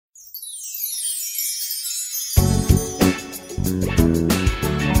Hello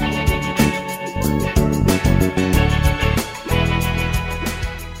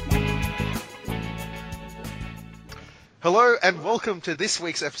and welcome to this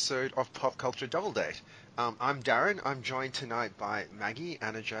week's episode of Pop Culture Double Date. I'm Darren. I'm joined tonight by Maggie,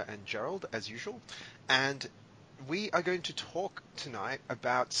 Anaja, and Gerald, as usual. And we are going to talk tonight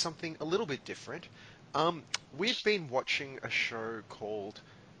about something a little bit different. We've been watching a show called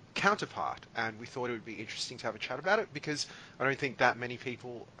Counterpart, and we thought it would be interesting to have a chat about it because I don't think that many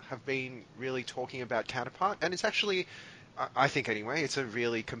people have been really talking about Counterpart, and it's actually, I think anyway, it's a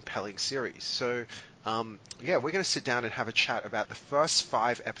really compelling series. So, we're going to sit down and have a chat about the first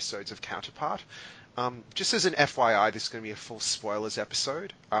 5 episodes of Counterpart. Just as an FYI, this is going to be a full spoilers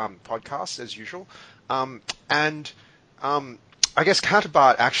episode, podcast as usual. And I guess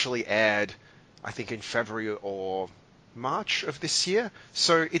Counterpart actually aired, I think, in February or March of this year.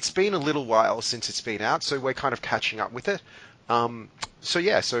 So it's been a little while since it's been out, so we're kind of catching up with it. So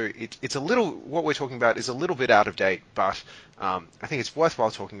it's a little, what we're talking about is a little bit out of date, but I think it's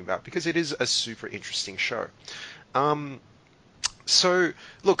worthwhile talking about because it is a super interesting show. So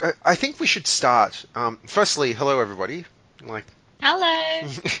look, I think we should start. Firstly, hello everybody. Hello.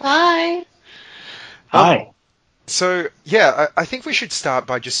 Hi. Hi. So yeah, I think we should start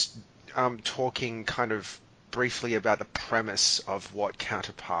by just talking kind of briefly about the premise of what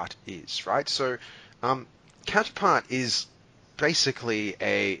Counterpart is, right? So Counterpart is basically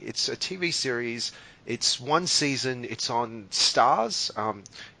it's a TV series. It's 1 season. It's on Stars.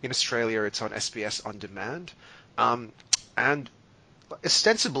 In Australia, it's on SBS On Demand. And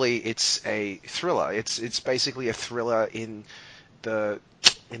ostensibly, it's a thriller. It's basically a thriller in the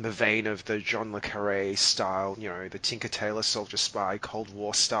vein of the John le Carré style, the Tinker Tailor Soldier Spy Cold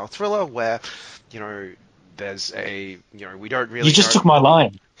War style thriller, where there's we don't really. You just know... took my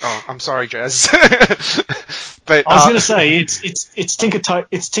line. Oh, I'm sorry, Jazz. But I was going to say it's Tinker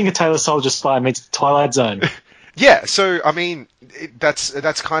Tailor Soldier Spy meets Twilight Zone. Yeah, so I mean that's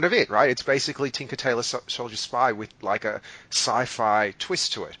kind of it, right? It's basically Tinker Tailor Soldier Spy with like a sci-fi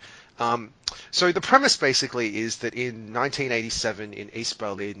twist to it. So the premise basically is that in 1987 in East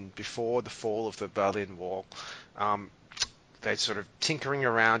Berlin, before the fall of the Berlin Wall, they're sort of tinkering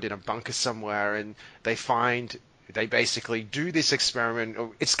around in a bunker somewhere, and they basically do this experiment.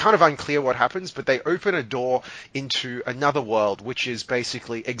 It's kind of unclear what happens, but they open a door into another world, which is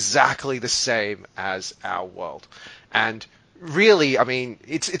basically exactly the same as our world. And really, I mean,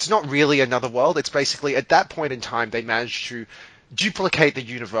 it's not really another world. It's basically, at that point in time, they managed to duplicate the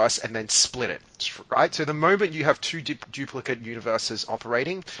universe and then split it, right? So the moment you have 2 duplicate universes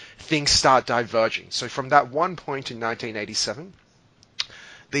operating, things start diverging. So from that one point in 1987,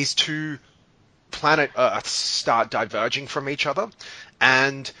 these 2 planet Earths start diverging from each other,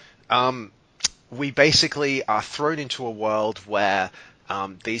 and we basically are thrown into a world where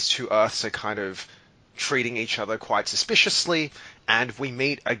these 2 Earths are kind of treating each other quite suspiciously, and we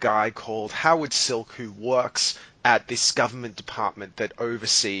meet a guy called Howard Silk who works at this government department that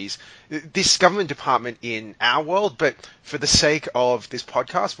oversees this government department in our world, but for the sake of this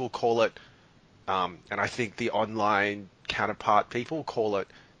podcast, we'll call it, and I think the online counterpart people call it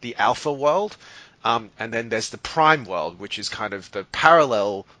the Alpha world. And then there's the Prime world, which is kind of the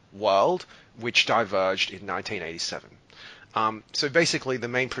parallel world, which diverged in 1987. So basically, the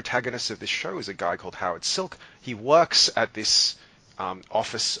main protagonist of this show is a guy called Howard Silk. He works at this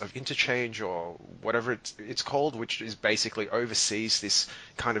Office of Interchange, or whatever it's called, which is basically oversees this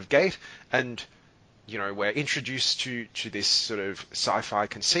kind of gate. And, we're introduced to this sort of sci-fi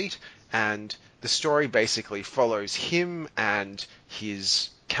conceit, and the story basically follows him and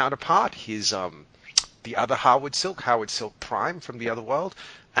his counterpart, the other Howard Silk Prime from the other world,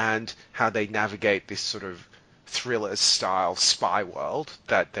 and how they navigate this sort of thriller-style spy world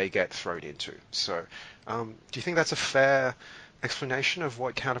that they get thrown into. So, do you think that's a fair explanation of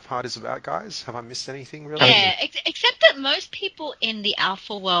what Counterpart is about, guys? Have I missed anything, really? Yeah, except that most people in the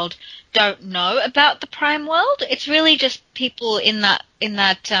Alpha world don't know about the Prime world. It's really just people in that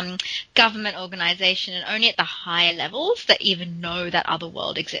government organization, and only at the higher levels that even know that other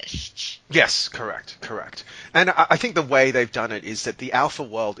world exists. Yes, correct. And I think the way they've done it is that the Alpha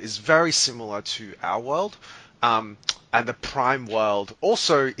world is very similar to our world, and the Prime world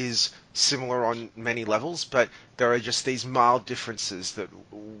also is similar on many levels, but there are just these mild differences that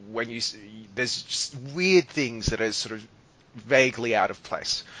there's just weird things that are sort of vaguely out of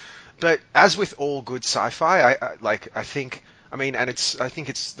place. But as with all good sci-fi, I think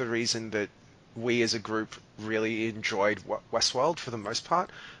it's the reason that we as a group really enjoyed Westworld for the most part.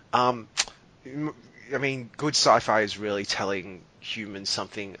 I mean, good sci-fi is really telling humans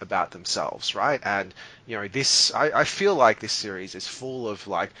something about themselves, right? And I feel like this series is full of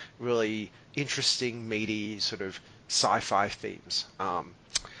like really interesting, meaty sort of sci-fi themes.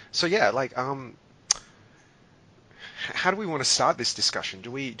 So yeah, like how do we want to start this discussion?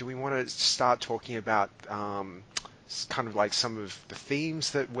 Do we want to start talking about kind of like some of the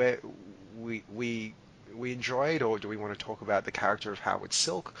themes that we enjoyed, or do we want to talk about the character of Howard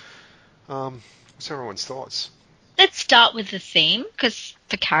Silk? What's everyone's thoughts? Let's start with the theme, because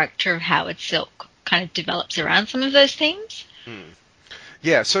the character of Howard Silk kind of develops around some of those themes.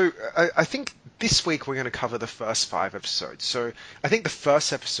 Yeah, so I think this week we're going to cover the first 5 episodes. So I think the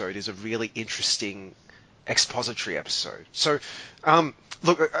first episode is a really interesting expository episode. So,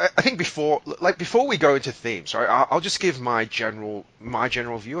 look, I think before we go into themes, right, I'll just give my general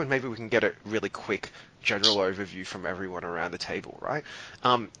view, and maybe we can get a really quick general overview from everyone around the table, right?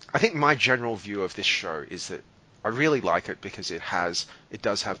 I think my general view of this show is that I really like it because it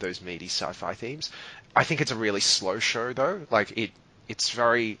does have those meaty sci-fi themes. I think it's a really slow show though. Like it's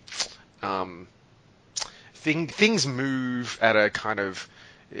very things move at a kind of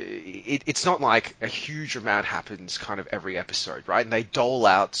it's not like a huge amount happens kind of every episode, right? And they dole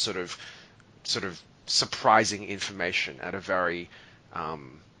out sort of surprising information at a very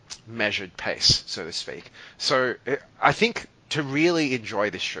measured pace, so to speak. So I think to really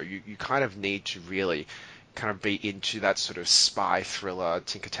enjoy this show, you kind of need to really kind of be into that sort of spy thriller,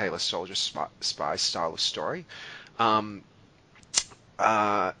 Tinker Tailor Soldier spy style of story.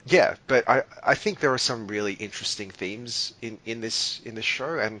 Yeah, but I think there are some really interesting themes in this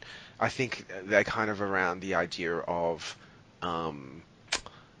show, and I think they're kind of around the idea of,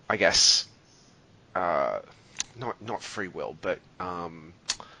 I guess, not free will, but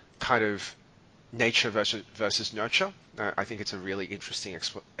kind of nature versus nurture. I think it's a really interesting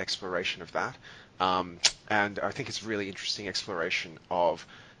exploration of that, and I think it's a really interesting exploration of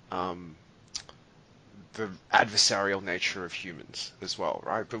the adversarial nature of humans as well,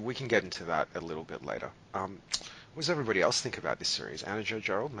 right? But we can get into that a little bit later. What does everybody else think about this series? Anna, Jo,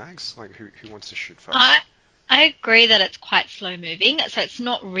 Gerald, Mags? Like, who wants to shoot first? I agree that it's quite slow moving, so it's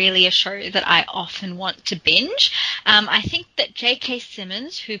not really a show that I often want to binge. I think that J.K.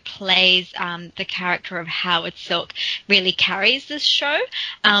 Simmons, who plays the character of Howard Silk, really carries this show.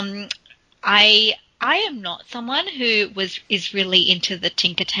 I am not someone who is really into the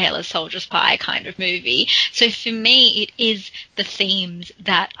Tinker Tailor Soldier Spy kind of movie. So for me, it is the themes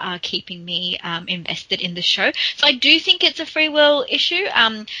that are keeping me invested in the show. So I do think it's a free will issue.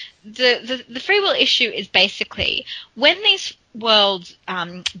 The free will issue is basically when these worlds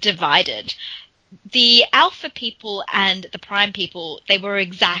divided, the alpha people and the prime people, they were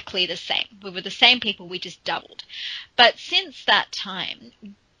exactly the same. We were the same people, we just doubled. But since that time,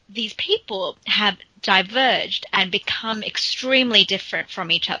 these people have diverged and become extremely different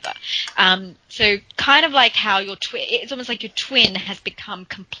from each other. So kind of like how your twin, it's almost like your twin has become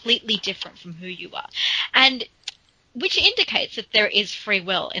completely different from who you are. And which indicates that there is free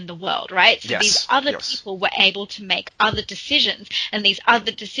will in the world, right? So these other people were able to make other decisions, and these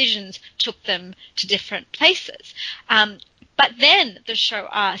other decisions took them to different places. But then the show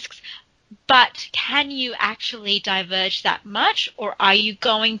asks, but can you actually diverge that much, or are you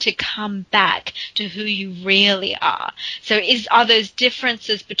going to come back to who you really are? So are those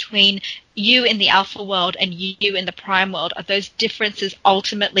differences between you in the alpha world and you in the prime world, are those differences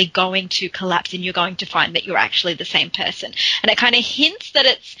ultimately going to collapse and you're going to find that you're actually the same person? And it kind of hints that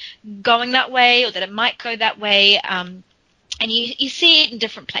it's going that way, or that it might go that way. And you see it in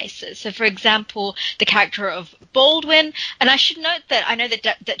different places. So, for example, the character of Baldwin, and I should note that I know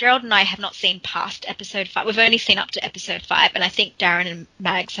that Gerald and I have not seen past episode 5. We've only seen up to episode 5, and I think Darren and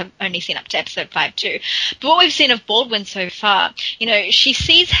Mags have only seen up to episode 5 too. But what we've seen of Baldwin so far, she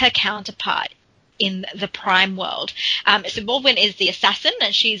sees her counterpart in the prime world. So Baldwin is the assassin,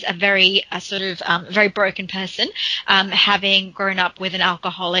 and she's a very very broken person, having grown up with an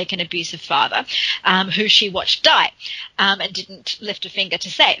alcoholic and abusive father, who she watched die, and didn't lift a finger to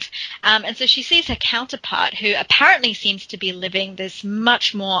save. And so she sees her counterpart, who apparently seems to be living this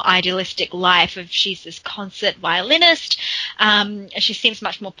much more idealistic life of, she's this concert violinist. She seems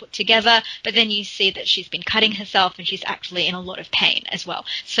much more put together, but then you see that she's been cutting herself and she's actually in a lot of pain as well.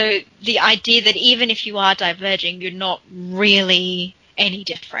 So the idea that even if you are diverging, you're not really any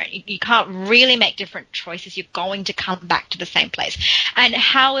different. You can't really make different choices. You're going to come back to the same place. And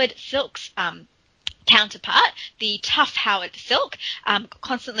Howard Silk's counterpart, the tough Howard Silk,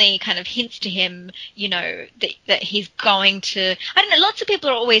 constantly kind of hints to him, that he's going to, I don't know, lots of people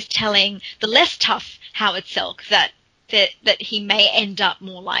are always telling the less tough Howard Silk that that he may end up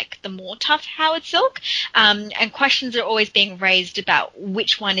more like the more tough Howard Silk, and questions are always being raised about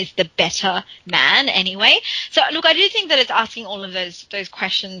which one is the better man anyway. So look, I do think that it's asking all of those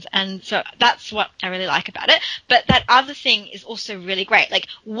questions, and so that's what I really like about it. But that other thing is also really great. Like,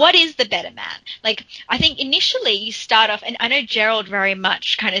 what is the better man? Like, I think initially you start off, and I know Gerald very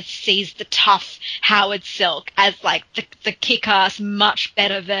much kind of sees the tough Howard Silk as like the kick-ass, much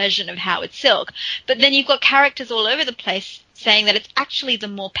better version of Howard Silk. But then you've got characters all over the place saying that it's actually the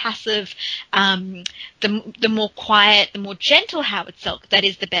more passive, the more quiet, the more gentle Howard Silk that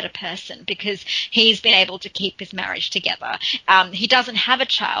is the better person, because he's been able to keep his marriage together. He doesn't have a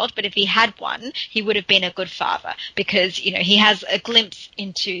child, but if he had one, he would have been a good father, because, you know, he has a glimpse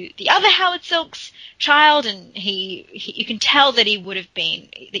into the other Howard Silk's child, and he you can tell that he would have been,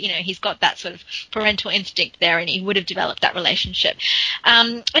 you know, he's got that sort of parental instinct there, and he would have developed that relationship.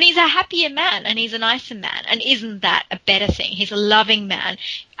 And he's a happier man, and he's a nicer man, and isn't that a better thing? He's a loving man,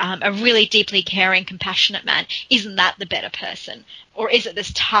 a really deeply caring, compassionate man. Isn't that the better person? Or is it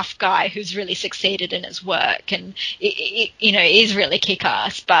this tough guy who's really succeeded in his work and, you know, is really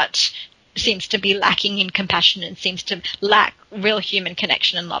kick-ass, but seems to be lacking in compassion and seems to lack real human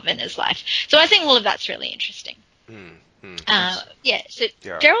connection and love in his life? So I think all of that's really interesting.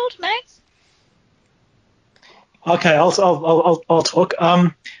 Gerald, Max? Okay, I'll talk.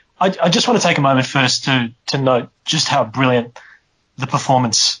 I just want to take a moment first to note just how brilliant the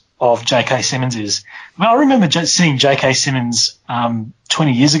performance of J.K. Simmons is. I mean, I remember seeing J.K. Simmons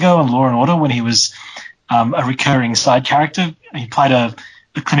 20 years ago on Law and Order when he was a recurring side character. He played a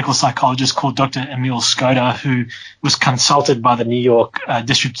clinical psychologist called Dr. Emil Skoda, who was consulted by the New York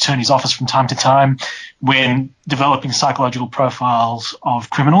District Attorney's Office from time to time when developing psychological profiles of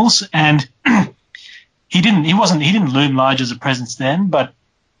criminals. And he didn't loom large as a presence then, but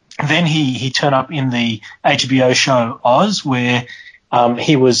then he turned up in the HBO show Oz, where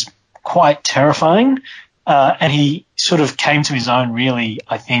he was quite terrifying, and he sort of came to his own, really,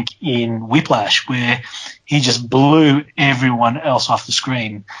 I think, in Whiplash, where he just blew everyone else off the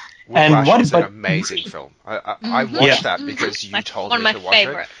screen. Whiplash is an amazing film. I watched that because you told me to watch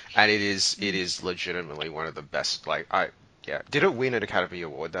it, and it is legitimately one of the best. Did it win an Academy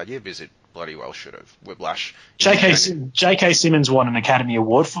Award that year? Because it bloody well should have. Whiplash. J.K. Simmons won an Academy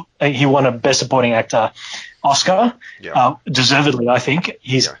Award. He won a Best Supporting Actor Oscar, deservedly, I think.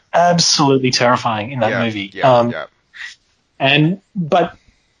 He's absolutely terrifying in that movie. But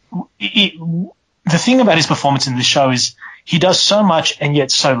the thing about his performance in this show is he does so much and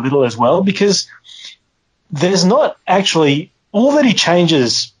yet so little as well, because there's not actually all that he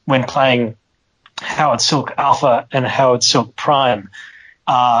changes when playing Howard Silk Alpha and Howard Silk Prime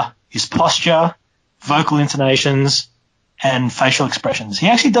are his posture, vocal intonations, and facial expressions. He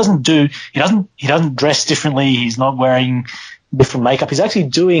actually doesn't dress differently. He's not wearing different makeup. He's actually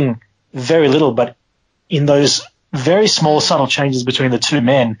doing very little, but in those very small, subtle changes between the two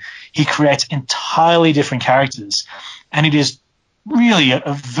men, he creates entirely different characters. And it is really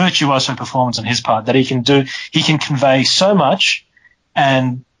a virtuoso performance on his part that he can convey so much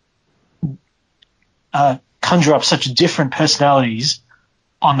and conjure up such different personalities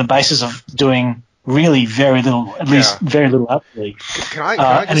on the basis of doing really very little, at least very little outwardly. Can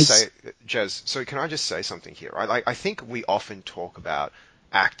I just say, Jez? So can I just say something here? I think we often talk about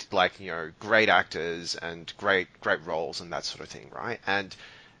great actors and great roles and that sort of thing, right? And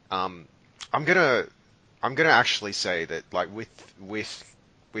I'm gonna actually say that, like, with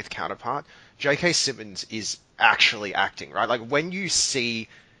Counterpart, J.K. Simmons is actually acting, right? Like, when you see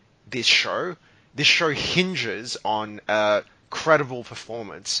this show hinges on a credible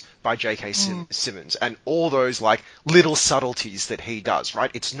performance by J.K. Simmons and all those, like, little subtleties that he does,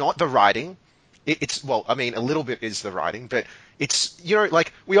 right? It's not the writing. A little bit is the writing, but it's, you know,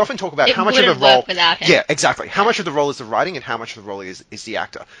 like, we often talk about how much of the role... without him. Yeah, exactly. How much of the role is the writing and how much of the role is the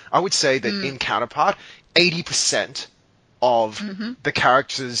actor. I would say that in Counterpart, 80% of the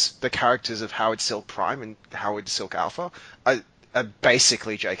characters of Howard Silk Prime and Howard Silk Alpha are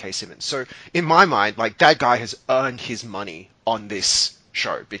basically J.K. Simmons. So in my mind, like, that guy has earned his money on this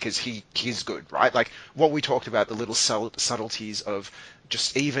show because he's good, right? Like, what we talked about, the little subtleties of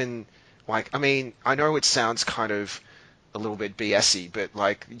just even, like, I mean, I know it sounds kind of a little bit BS-y, but,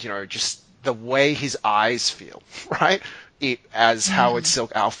 like, you know, just the way his eyes feel, right? As Howard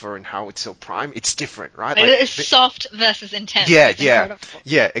Silk Alpha and Howard Silk Prime, it's different, right? Like, it's soft versus intense. Yeah,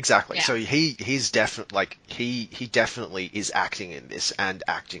 exactly. Yeah. So he's definitely, like, he definitely is acting in this and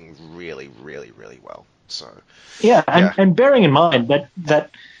acting really, really, really well. So and bearing in mind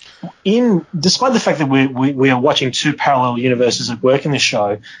that despite the fact that we are watching two parallel universes at work in this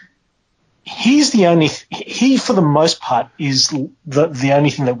show, he for the most part is the only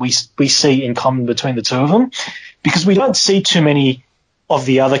thing that we see in common between the two of them, because we don't see too many of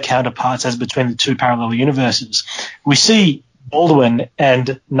the other counterparts as between the two parallel universes. We see Baldwin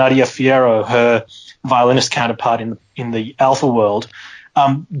and Nadia Fierro, her violinist counterpart in the Alpha world,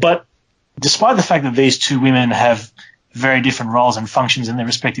 but despite the fact that these two women have very different roles and functions in their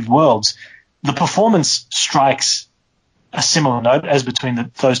respective worlds, the performance strikes a similar note as between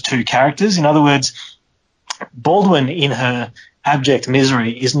those two characters. In other words, Baldwin in her abject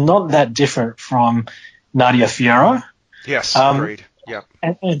misery is not that different from Nadia Fierro. Yes, agreed. Yeah.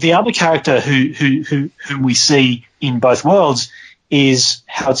 And the other character whom we see in both worlds is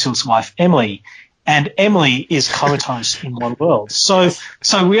Howard Silk's wife, Emily. And Emily is comatose in one world. So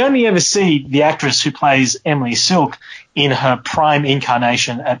we only ever see the actress who plays Emily Silk in her prime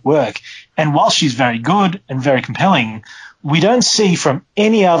incarnation at work. And while she's very good and very compelling, we don't see from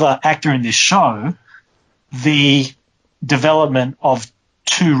any other actor in this show the development of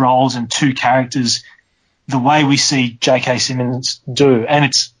two roles and two characters the way we see J.K. Simmons do, and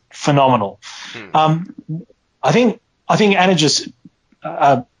it's phenomenal. I think Anaja's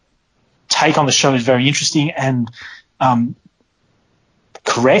take on the show is very interesting and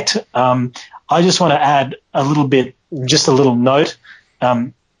correct. I just want to add a little bit, just a little note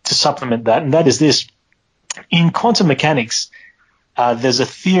to supplement that, and that is this. In quantum mechanics, there's a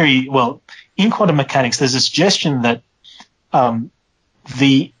theory, in quantum mechanics, there's a suggestion that to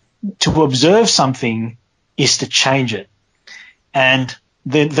observe something is to change it. And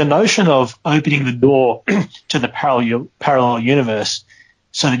the notion of opening the door to the parallel universe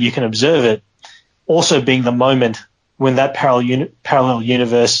so that you can observe it, also being the moment when that parallel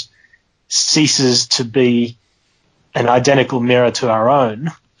universe ceases to be an identical mirror to our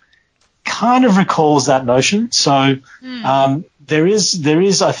own, kind of recalls that notion. So there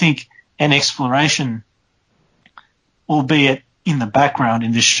is, I think, an exploration, albeit in the background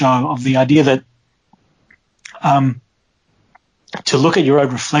in this show, of the idea that to look at your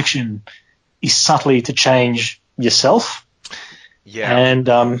own reflection is subtly to change yourself. Yeah. And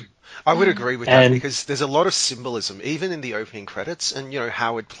I would agree with that, because there's a lot of symbolism, even in the opening credits, and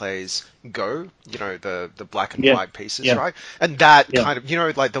Howard plays Go, the black and white pieces, right? And that kind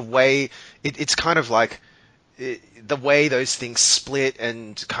of, like the way it's kind of like the way those things split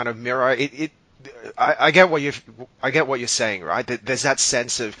and kind of mirror it. I get what you're saying, right? There's that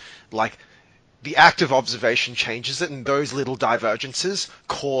sense of like the act of observation changes it, and those little divergences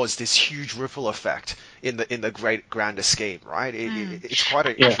cause this huge ripple effect in the grander scheme, right? It's quite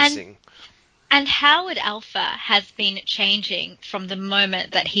interesting. And Howard Alpha has been changing from the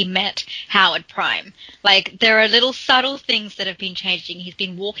moment that he met Howard Prime. Like, there are little subtle things that have been changing. He's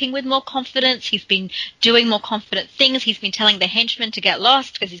been walking with more confidence. He's been doing more confident things. He's been telling the henchmen to get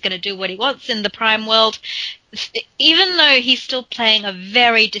lost because he's going to do what he wants in the Prime world. Even though he's still playing a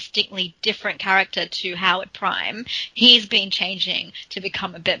very distinctly different character to Howard Prime, he's been changing to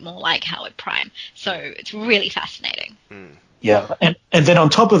become a bit more like Howard Prime. So it's really fascinating. Yeah, and then on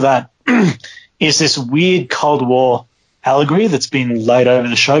top of that is this weird Cold War allegory that's been laid over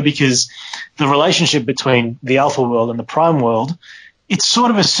the show, because the relationship between the Alpha world and the Prime world, it's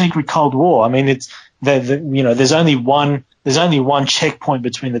sort of a secret Cold War. I mean, it's there's only one checkpoint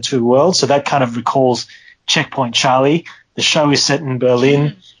between the two worlds, so that kind of recalls Checkpoint Charlie. The show is set in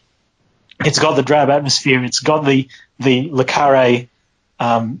Berlin. It's got the drab atmosphere. It's got the Le Carre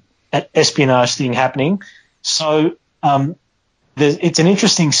espionage thing happening. So it's an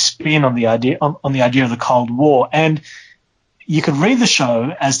interesting spin on the idea of the Cold War, and you could read the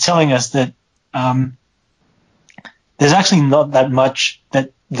show as telling us that there's actually not that much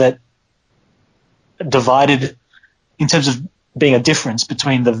that divided in terms of being a difference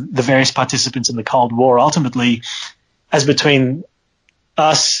between the various participants in the Cold War. Ultimately, as between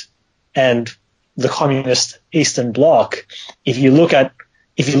us and the communist Eastern Bloc, if you look at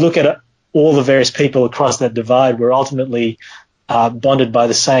all the various people across that divide, we're ultimately bonded by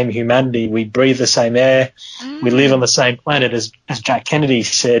the same humanity. We breathe the same air. We live on the same planet, as Jack Kennedy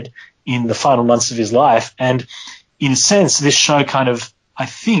said in the final months of his life. And in a sense, this show kind of, I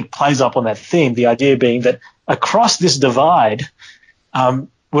think, plays up on that theme, the idea being that across this divide,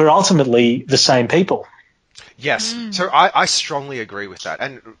 we're ultimately the same people. Yes. So I strongly agree with that.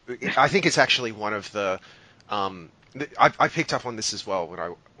 And I think it's actually one of the I picked up on this as well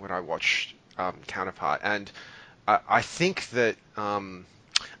when I watched Counterpart, and I think that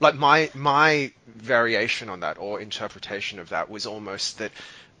like my variation on that, or interpretation of that, was almost that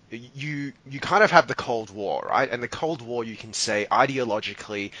you kind of have the Cold War, right? And the Cold War, you can say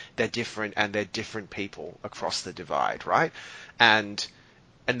ideologically they're different, and they're different people across the divide, right? And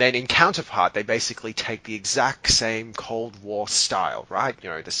And then in Counterpart, they basically take the exact same Cold War style, right? You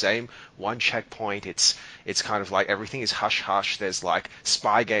know, the same one checkpoint. It's kind of like everything is hush hush. There's like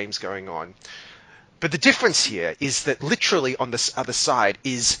spy games going on. But the difference here is that literally on this other side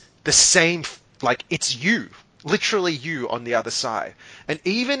is the same, like it's you, literally you on the other side. And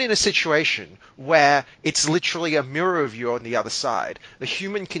even in a situation where it's literally a mirror of you on the other side, the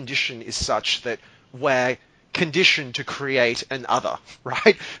human condition is such that we're conditioned to create an other,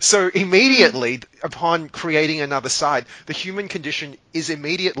 right? So immediately upon creating another side, the human condition is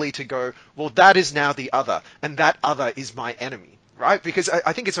immediately to go, well, that is now the other, and that other is my enemy. Right? Because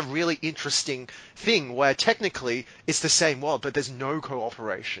I think it's a really interesting thing where technically it's the same world, but there's no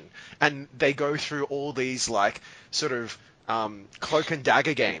cooperation. And they go through all these like sort of cloak and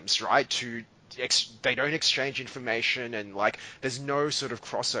dagger games, right? They don't exchange information and like there's no sort of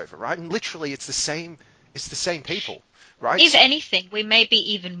crossover, right? And literally it's the same people, right? If anything, we may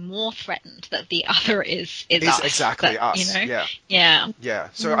be even more threatened that the other is us. Exactly that, us. You know? Yeah. Yeah. Yeah.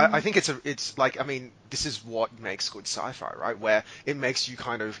 So I think it's like, I mean, this is what makes good sci-fi, right? Where it makes you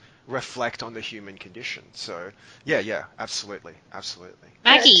kind of reflect on the human condition. So yeah, absolutely. Maggie.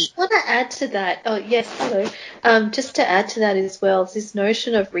 I just want to add to that. Oh, yes, hello. Just to add to that as well, is this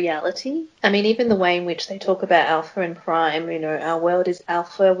notion of reality. I mean, even the way in which they talk about Alpha and Prime, you know, our world is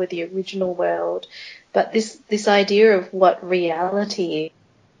Alpha with the original world, but this idea of what reality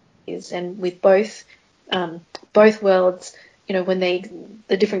is, and with both worlds, you know, when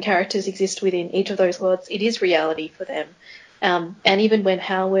the different characters exist within each of those worlds, it is reality for them. And even when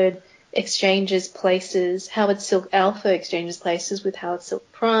Howard Silk Alpha exchanges places with Howard Silk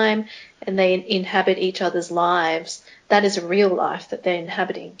Prime, and they inhabit each other's lives, that is a real life that they're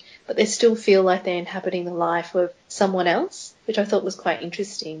inhabiting. But they still feel like they're inhabiting the life of someone else, which I thought was quite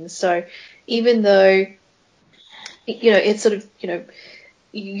interesting. So even though, you know, it's sort of, you know,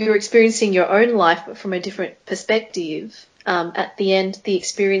 you're experiencing your own life, but from a different perspective, at the end, the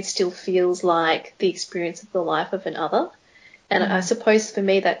experience still feels like the experience of the life of another. And I suppose for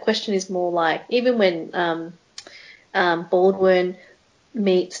me, that question is more like, even when Baldwin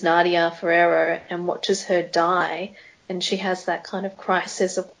meets Nadia Ferrero and watches her die, and she has that kind of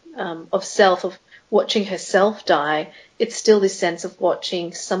crisis of self, of watching herself die, it's still this sense of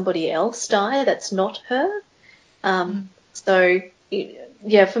watching somebody else die that's not her. So,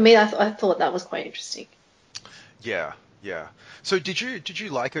 yeah, for me, I thought that was quite interesting. Yeah. So did you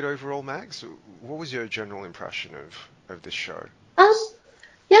like it overall, Mags? What was your general impression of this show?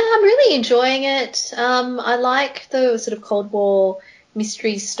 Yeah, I'm really enjoying it. I like the sort of Cold War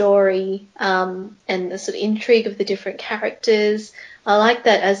mystery story, and the sort of intrigue of the different characters. I like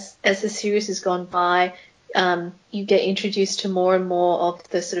that as the series has gone by, you get introduced to more and more of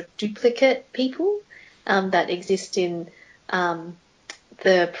the sort of duplicate people that exist in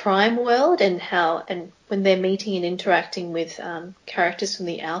the Prime world, and when they're meeting and interacting with characters from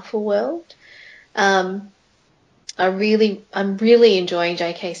the Alpha world. I'm really enjoying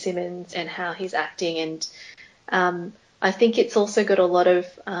J.K. Simmons and how he's acting, and I think it's also got a lot of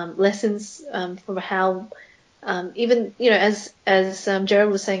lessons from how, even, you know, as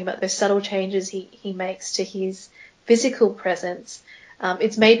Gerald was saying about those subtle changes he makes to his physical presence.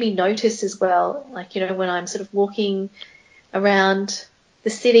 It's made me notice as well, like, you know, when I'm sort of walking around the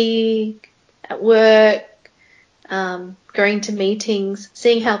city, at work, going to meetings,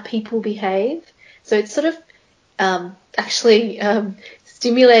 seeing how people behave. So it's sort of actually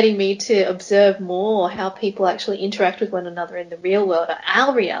stimulating me to observe more how people actually interact with one another in the real world, or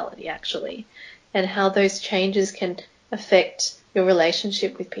our reality actually, and how those changes can affect your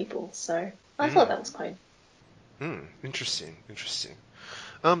relationship with people. So I thought that was quite Interesting.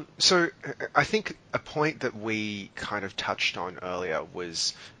 So I think a point that we kind of touched on earlier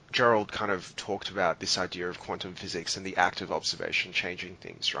was Gerald kind of talked about this idea of quantum physics and the act of observation changing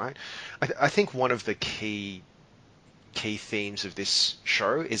things, right? I think one of the key themes of this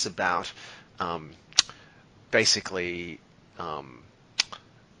show is about basically,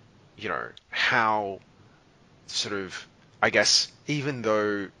 you know, how sort of, I guess, even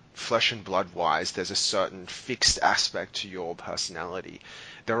though flesh and blood wise there's a certain fixed aspect to your personality,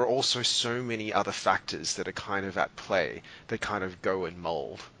 there are also so many other factors that are kind of at play that kind of go and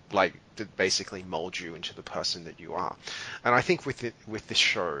mold, like that basically mold you into the person that you are. And I think with this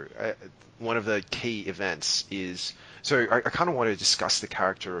show, one of the key events is, so I kind of want to discuss the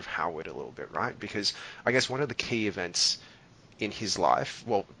character of Howard a little bit, right? Because I guess one of the key events in his life,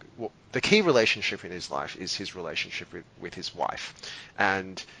 well, the key relationship in his life is his relationship with his wife.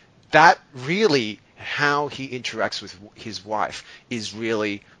 And that really, how he interacts with his wife is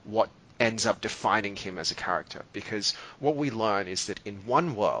really what ends up defining him as a character, because what we learn is that in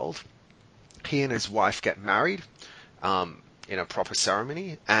one world, he and his wife get married in a proper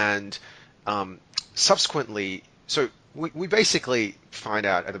ceremony, and subsequently, so we basically find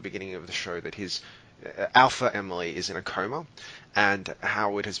out at the beginning of the show that his Alpha Emily is in a coma, and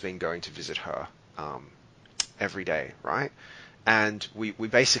Howard has been going to visit her every day, right? And we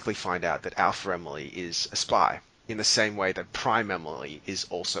basically find out that Alpha Emily is a spy, in the same way that Prime Emily is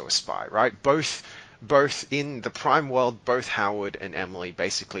also a spy, right? Both in the Prime world, both Howard and Emily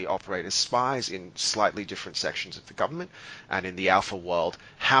basically operate as spies in slightly different sections of the government, and in the Alpha world,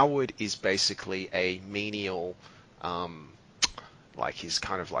 Howard is basically a menial, like he's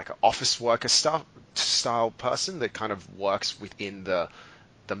kind of like an office worker style person that kind of works within the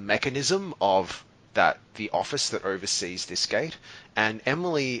mechanism of the office that oversees this gate. And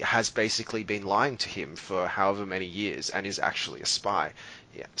Emily has basically been lying to him for however many years and is actually a spy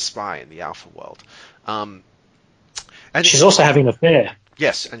in the Alpha world. And she's also having an affair.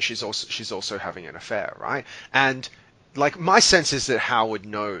 Yes, and she's also having an affair, right? And like, my sense is that Howard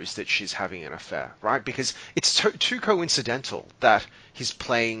knows that she's having an affair, right? Because it's too coincidental that he's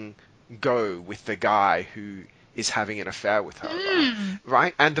playing Go with the guy who is having an affair with her,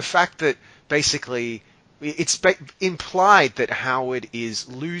 right? And the fact that basically it's implied that Howard is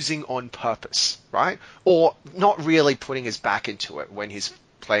losing on purpose, right? Or not really putting his back into it when he's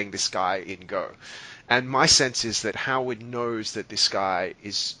playing this guy in Go. And my sense is that Howard knows that this guy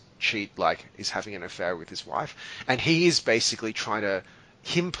is having an affair with his wife, and he is basically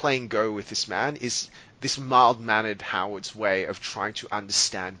him playing Go with this man is this mild-mannered Howard's way of trying to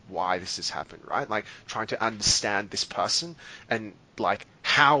understand why this has happened, right? Like, trying to understand this person and, like,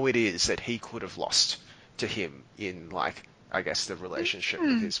 how it is that he could have lost to him in, like, I guess the relationship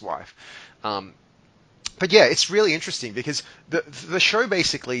with his wife. But yeah, it's really interesting because the show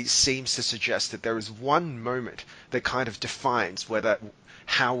basically seems to suggest that there is one moment that kind of defines whether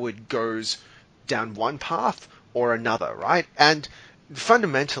Howard goes down one path or another, right? And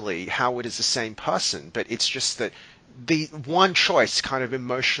fundamentally, Howard is the same person, but it's just that the one choice kind of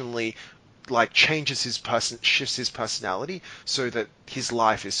emotionally like shifts his personality so that his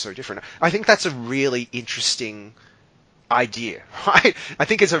life is so different. I think that's a really interesting idea, right? I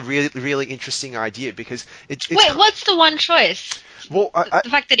think it's a really, really interesting idea because it's Wait, what's the one choice? Well, the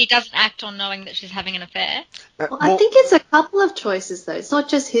fact that he doesn't act on knowing that she's having an affair? Well, I think it's a couple of choices, though. It's not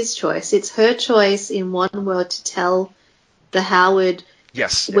just his choice. It's her choice in one world to tell the Howard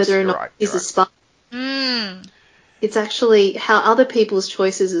whether or not he's a spy. It's actually how other people's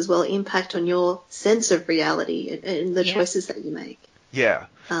choices as well impact on your sense of reality and the choices that you make. Yeah,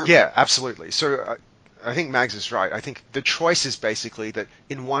 yeah, absolutely. So I think Mags is right. I think the choice is basically that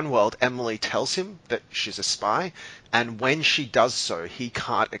in one world, Emily tells him that she's a spy, and when she does so, he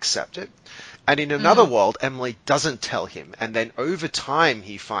can't accept it. And in another world, Emily doesn't tell him, and then over time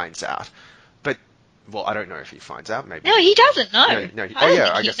he finds out. But, well, I don't know if he finds out, maybe. No, he doesn't know. No,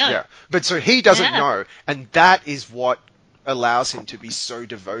 I guess, yeah. But so he doesn't know, and that is what allows him to be so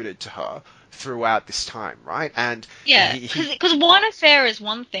devoted to her throughout this time, right? And yeah, because one affair is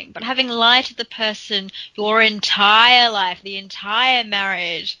one thing, but having lied to the person your entire life, the entire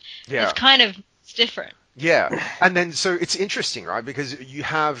marriage, is kind of different. Yeah, and then so it's interesting, right? Because you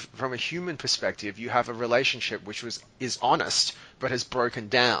have, from a human perspective, you have a relationship which is honest but has broken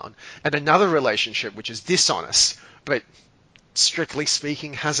down, and another relationship which is dishonest but, strictly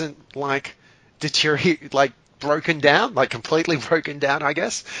speaking, hasn't deteriorated, broken down, completely broken down, I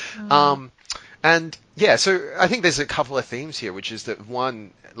guess. And yeah, so I think there's a couple of themes here, which is that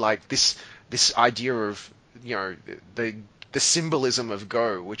one, this idea of, the symbolism of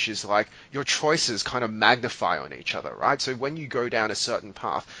Go, which is your choices kind of magnify on each other, right? So when you go down a certain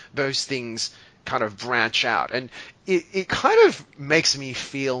path, those things kind of branch out, and it kind of makes me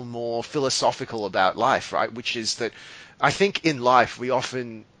feel more philosophical about life, right? Which is that I think in life we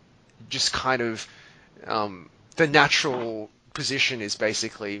often just kind of the natural position is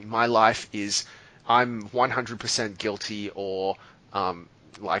basically my life is I'm 100% guilty, or I'm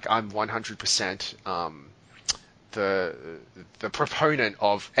 100% the proponent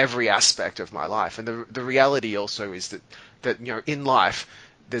of every aspect of my life. And the reality also is that in life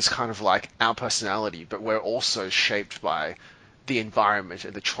there's kind of our personality, but we're also shaped by the environment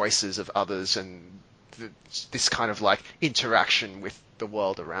and the choices of others and this kind of interaction with the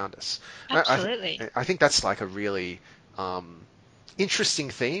world around us. Absolutely. I think that's a really interesting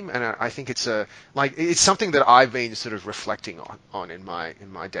theme, and I think it's it's something that I've been sort of reflecting on in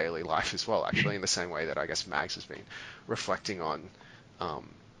my daily life as well, actually, in the same way that I guess Mags has been reflecting on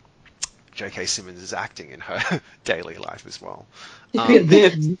J.K. Simmons is acting in her daily life as well.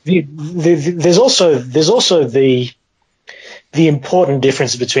 There's also the important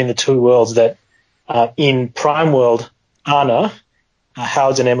difference between the two worlds that in Prime World, Anna,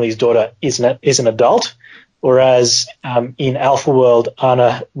 Howard's and Emily's daughter, is an adult, whereas in Alpha World,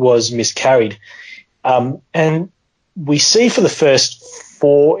 Anna was miscarried. And we see for the first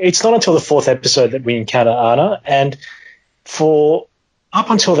it's not until the fourth episode that we encounter Anna, and for up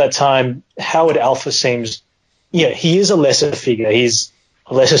until that time, Howard Alpha seems, he is a lesser figure. He's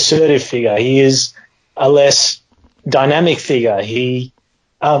a less assertive figure. He is a less dynamic figure. He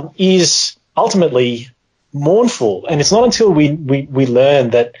is ultimately mournful. And it's not until we learn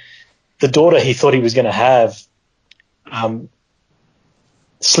that the daughter he thought he was going to have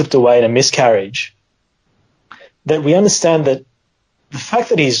slipped away in a miscarriage that we understand that the fact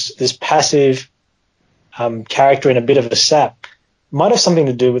that he's this passive character and a bit of a sap might have something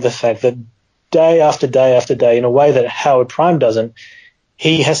to do with the fact that day after day after day, in a way that Howard Prime doesn't,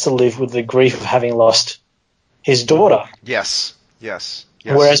 he has to live with the grief of having lost his daughter. Yes.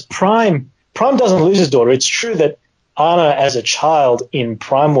 Whereas Prime doesn't lose his daughter. It's true that Anna, as a child in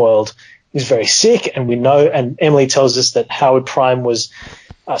Prime World, is very sick, and we know, and Emily tells us that Howard Prime was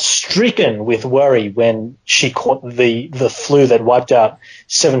stricken with worry when she caught the flu that wiped out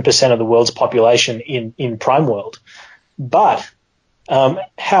 7% of the world's population in Prime World. But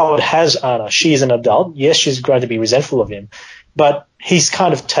Howard has Anna. She's an adult. Yes, she's grown to be resentful of him, but he's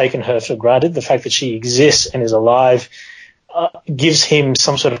kind of taken her for granted. The fact that she exists and is alive gives him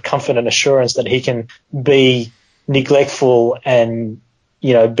some sort of comfort and assurance that he can be neglectful and,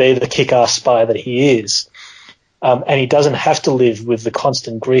 be the kick-ass spy that he is. And he doesn't have to live with the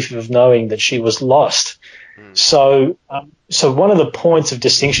constant grief of knowing that she was lost. So one of the points of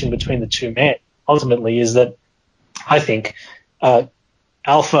distinction between the two men ultimately is that I think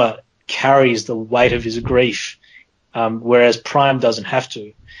Alpha carries the weight of his grief, whereas Prime doesn't have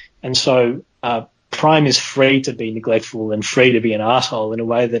to. And so Prime is free to be neglectful and free to be an asshole in a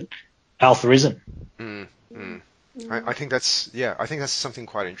way that Alpha isn't. I think that's something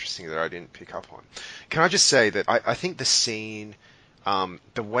quite interesting that I didn't pick up on. Can I just say that I think the scene,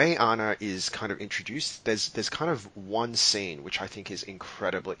 the way Anna is kind of introduced, there's kind of one scene which I think is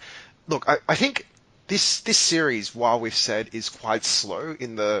incredibly. Look, I think this series, while we've said is quite slow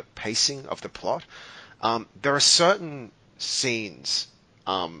in the pacing of the plot, there are certain scenes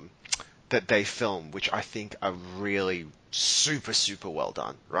that they film which I think are really super, super well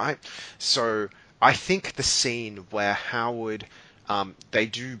done, right? So I think the scene where Howard, they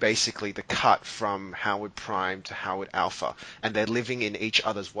do basically the cut from Howard Prime to Howard Alpha, and they're living in each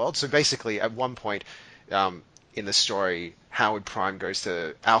other's world. So basically, at one point in the story, Howard Prime goes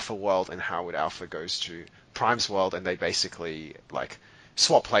to Alpha World and Howard Alpha goes to Prime's world, and they basically like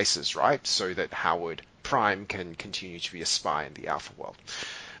swap places, right? So that Howard Prime can continue to be a spy in the Alpha World.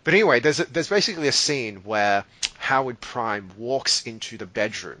 But anyway, there's basically a scene where Howard Prime walks into the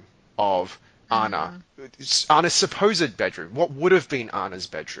bedroom of Anna, Anna's supposed bedroom, what would have been Anna's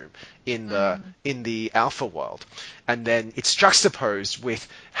bedroom in the Alpha World, and then it's juxtaposed with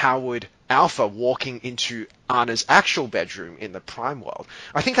Howard Alpha walking into Anna's actual bedroom in the Prime World.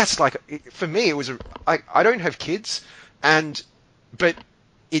 I think that's like, for me, it was I don't have kids, but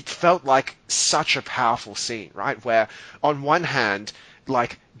it felt like such a powerful scene, right? Where on one hand,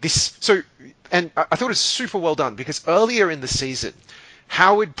 like this, and I thought it was super well done because earlier in the season,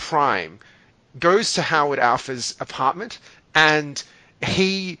 Howard Prime goes to Howard Alpha's apartment and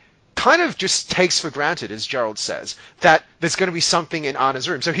he kind of just takes for granted, as Gerald says, that there's going to be something in Anna's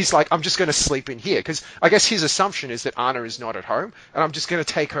room. So he's like, I'm just going to sleep in here, because I guess his assumption is that Anna is not at home, and I'm just going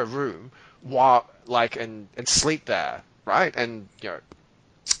to take her room and sleep there, right? And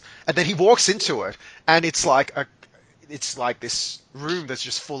and then he walks into it, and it's like this room that's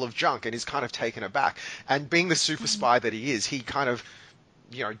just full of junk, and he's kind of taken aback. And being the super spy that he is, he kind of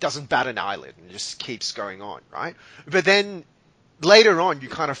doesn't bat an eyelid and just keeps going on, right? But then later on, you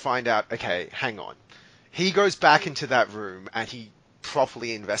kind of find out, okay, hang on. He goes back into that room and he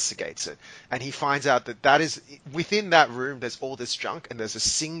properly investigates it. And he finds out that is, within that room, there's all this junk, and there's a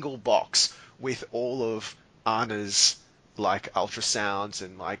single box with all of Anna's, like, ultrasounds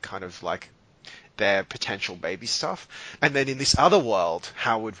and, like, kind of, like, their potential baby stuff. And then in this other world,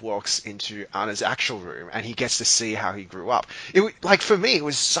 Howard walks into Anna's actual room and he gets to see how he grew up. Like, for me, it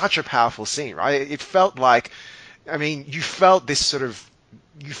was such a powerful scene, right? It felt like, I mean, you felt this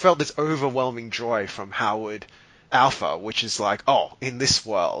overwhelming joy from Howard Alpha, which is like, oh, in this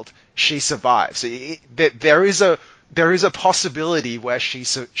world, she survives. There is a possibility where she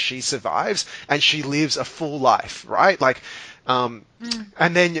survives and she lives a full life, right? Like, And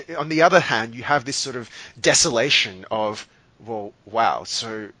then on the other hand, you have this sort of desolation of, well, wow,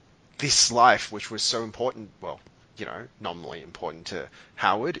 so this life, which was so important, well, nominally important to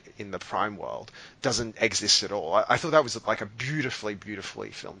Howard in the Prime world, doesn't exist at all. I thought that was like a beautifully, beautifully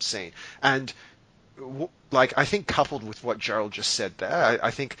filmed scene. And like, I think coupled with what Gerald just said there,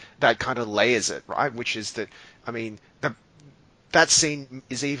 I think that kind of layers it, right? Which is that, I mean, that scene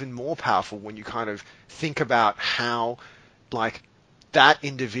is even more powerful when you kind of think about how, like, that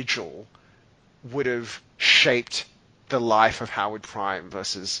individual would have shaped the life of Howard Prime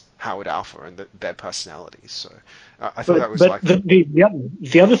versus Howard Alpha and their personalities. So I thought that was like...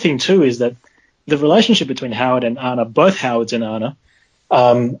 The other thing, too, is that the relationship between Howard and Anna, both Howards and Anna,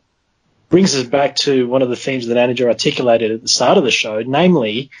 brings us back to one of the themes that Anninger articulated at the start of the show,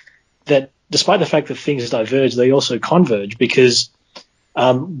 namely that despite the fact that things diverge, they also converge, because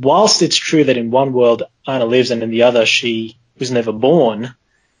whilst it's true that in one world Anna lives and in the other she was never born,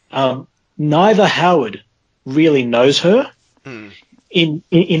 neither Howard really knows her.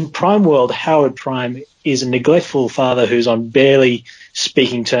 In Prime World, Howard Prime is a neglectful father who's barely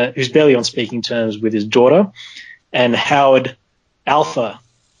on speaking terms with his daughter, and Howard Alpha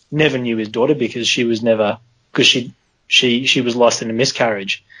never knew his daughter because she was lost in a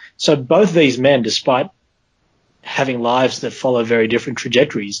miscarriage. So both these men, despite having lives that follow very different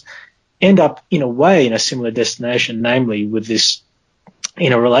trajectories, end up in a way in a similar destination, namely with this,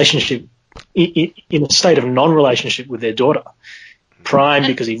 in a relationship, in a state of non-relationship with their daughter. Prime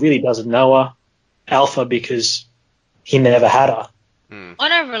because he really doesn't know her, Alpha because he never had her.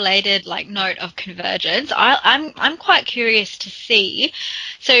 On a related note of convergence, I'm quite curious to see.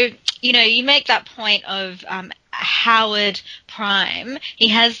 So you make that point of Howard Prime. He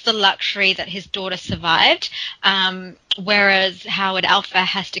has the luxury that his daughter survived, whereas Howard Alpha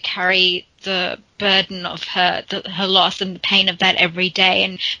has to carry the burden of her loss and the pain of that every day,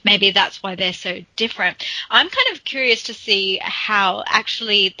 and maybe that's why they're so different. I'm kind of curious to see how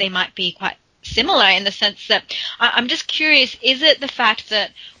actually they might be quite similar in the sense that I'm just curious, is it the fact that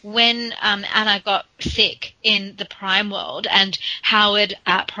when Anna got sick in the Prime world and Howard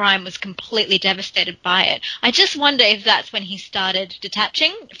Prime was completely devastated by it, I just wonder if that's when he started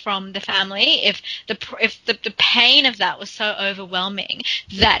detaching from the family, if the pain of that was so overwhelming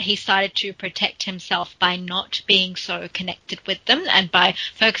that he started to protect himself by not being so connected with them and by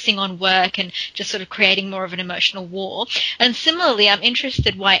focusing on work and just sort of creating more of an emotional wall. And similarly, I'm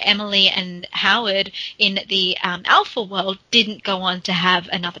interested why Emily and Howard in the Alpha world didn't go on to have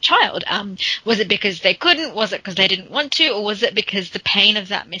another child. Was it because they couldn't? Was it because they didn't want to? Or was it because the pain of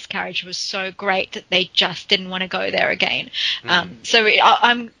that miscarriage was so great that they just didn't want to go there again? So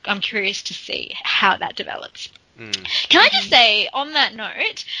I'm curious to see how that develops. Can I just say, on that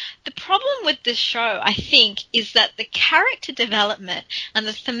note, the problem with this show, I think, is that the character development and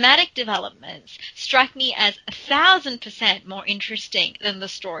the thematic developments strike me as 1,000% more interesting than the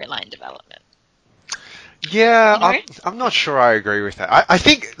storyline development. Yeah, I'm not sure I agree with that. I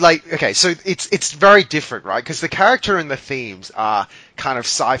think, okay, so it's very different, right? Because the character and the themes are kind of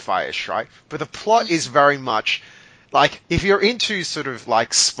sci-fi-ish, right? But the plot is very much, if you're into sort of,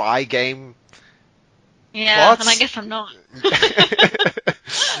 spy game plots, and I guess I'm not.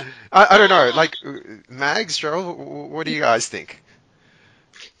 I don't know. Mags, Gerald, what do you guys think?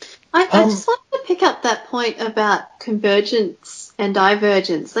 I just want to pick up that point about convergence and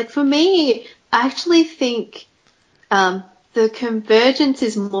divergence. For me, I actually think the convergence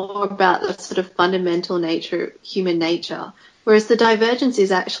is more about the sort of fundamental nature, human nature, whereas the divergence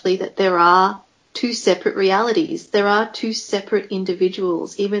is actually that there are two separate realities. There are two separate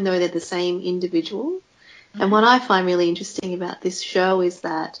individuals, even though they're the same individual. Mm-hmm. And what I find really interesting about this show is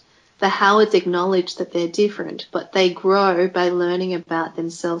that the Howards acknowledge that they're different, but they grow by learning about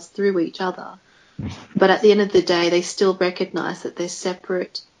themselves through each other. But at the end of the day, they still recognize that they're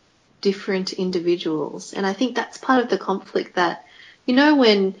separate, different individuals. And I think that's part of the conflict that,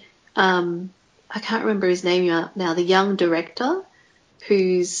 when, I can't remember his name now, the young director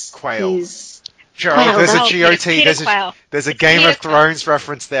who's... Quayle. Gerald, there's a GOT, there's a Game of Thrones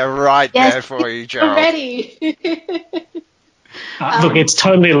reference there there for you, Gerald. Already. Look, it's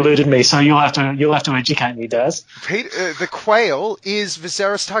totally eluded me, so you'll have to educate me, Daz. The Quayle is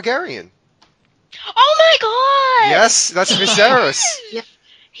Viserys Targaryen. Oh my god! Yes, that's Viserys. Yep.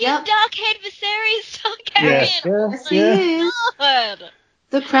 He's dark-haired Viserys Targaryen. Yes, he is. God.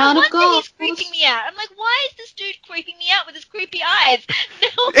 The crown No of wonder gold. he's creeping me out. I'm like, why is this dude creeping me out with his creepy eyes? No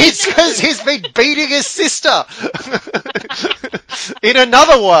one It's knows. because he's been beating his sister. In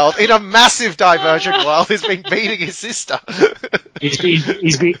another world, in a massive divergent world, he's been beating his sister.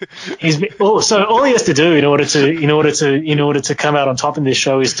 He's been. Oh, so all he has to do in order to come out on top in this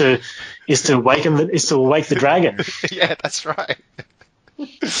show is to wake the dragon. Yeah, that's right.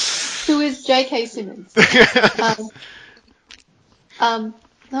 Who is J.K. Simmons?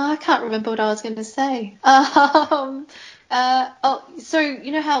 No, I can't remember what I was going to say. So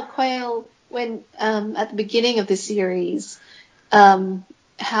you know how Quayle, when at the beginning of the series,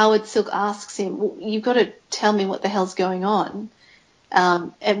 Howard Silk asks him, well, "You've got to tell me what the hell's going on."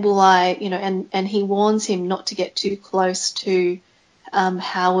 And will I, and he warns him not to get too close to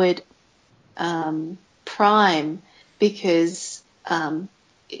Howard Prime because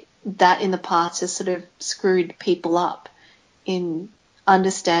that in the past has sort of screwed people up in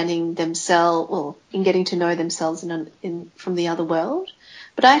understanding themselves, or in getting to know themselves from the other world.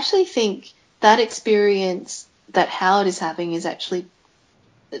 But I actually think that experience that Howard is having is actually,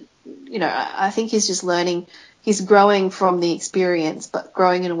 I think he's just learning. He's growing from the experience, but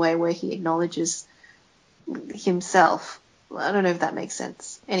growing in a way where he acknowledges himself. I don't know if that makes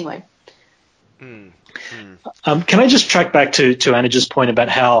sense. Anyway. Can I just track back to Anaja's point about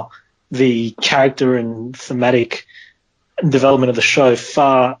how the character and thematic development of the show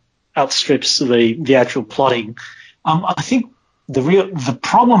far outstrips the actual plotting? I think the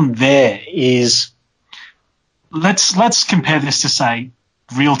problem there is, let's compare this to, say,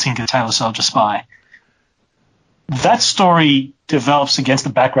 real Tinker Tailor Soldier Spy. That story develops against the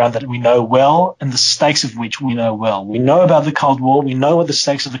background that we know well and the stakes of which we know well. We know about the Cold War. We know what the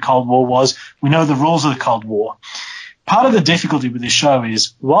stakes of the Cold War was. We know the rules of the Cold War. Part of the difficulty with this show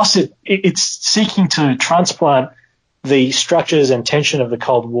is, whilst it's seeking to transplant the structures and tension of the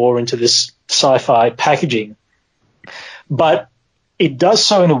Cold War into this sci-fi packaging, but it does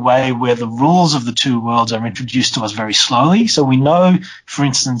so in a way where the rules of the two worlds are introduced to us very slowly. So we know, for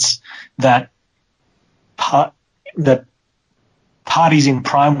instance, that parties in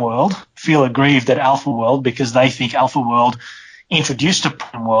Prime World feel aggrieved at Alpha World because they think Alpha World introduced to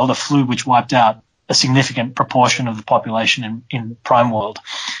Prime World a flu which wiped out a significant proportion of the population in Prime World.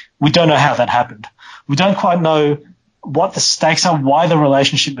 We don't know how that happened. We don't quite know what the stakes are, why the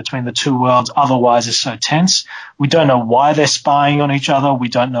relationship between the two worlds otherwise is so tense. We don't know why they're spying on each other. We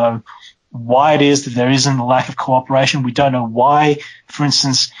don't know why it is that there isn't a lack of cooperation. We don't know why, for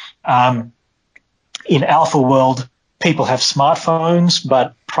instance, in Alpha World, people have smartphones,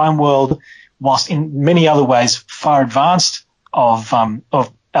 but Prime World, whilst in many other ways far advanced of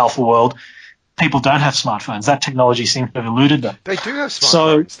Alpha World, people don't have smartphones. That technology seems to have eluded them. They do have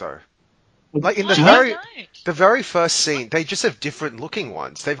smartphones, though. Like in the very first scene, they just have different looking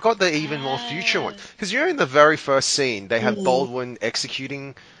ones. They've got the even more future one. Because in the very first scene, they have Baldwin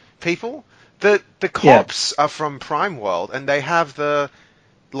executing people. The cops are from Prime World, and they have the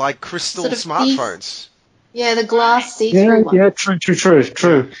crystal sort of smartphones. Yeah, the glass see-through one. Yeah, true.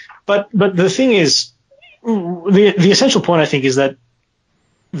 But the thing is, the essential point I think is that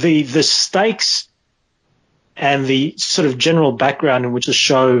the stakes and the sort of general background in which the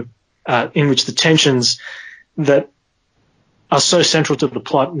show, in which the tensions that are so central to the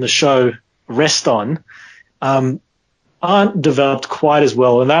plot in the show rest on, aren't developed quite as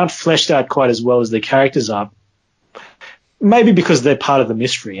well, and they aren't fleshed out quite as well as the characters are. Maybe because they're part of the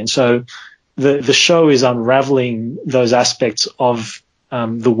mystery, and so the show is unraveling those aspects of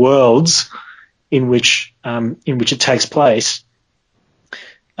the worlds in which it takes place,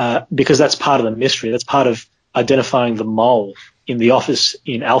 because that's part of the mystery. That's part of identifying the mole in the office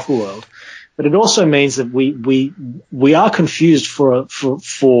in Alpha World. But it also means that we are confused for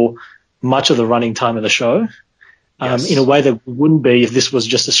much of the running time of the show, in a way that we wouldn't be if this was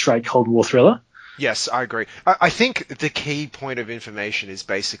just a straight Cold War thriller. Yes, I agree. I think the key point of information is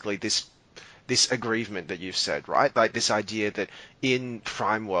basically this aggrievement that you've said, right? Like this idea that in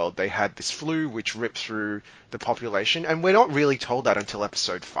Prime World they had this flu which ripped through the population, and we're not really told that until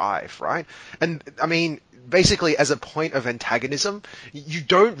episode 5, right? And I mean, basically as a point of antagonism, you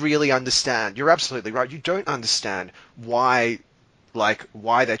don't really understand. You're absolutely right. You don't understand why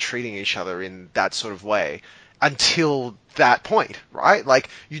they're treating each other in that sort of way until that point, right? Like,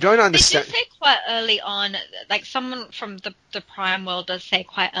 you don't understand. They do say quite early on, like someone from the Prime World does say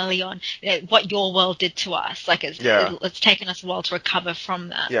quite early on, what your world did to us. Like, it's taken us a while to recover from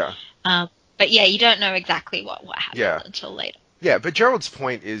that. Yeah. But yeah, you don't know exactly what happened until later. Yeah, but Gerald's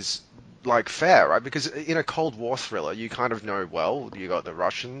point is like fair, right? Because in a Cold War thriller, you kind of know, well, you got the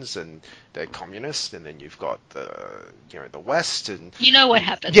Russians and they're communists, and then you've got the West, and You know what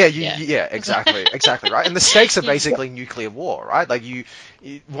happens. yeah, exactly, right. And the stakes are basically nuclear war, right? Like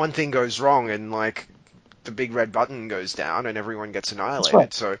one thing goes wrong, and like the big red button goes down, and everyone gets annihilated.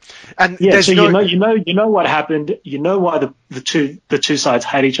 Right. So, and Yeah, there's so no, you know what happened. You know why the two sides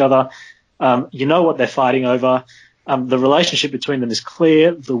hate each other. You know what they're fighting over. The relationship between them is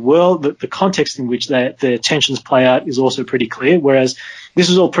clear. The context in which their tensions play out is also pretty clear. Whereas this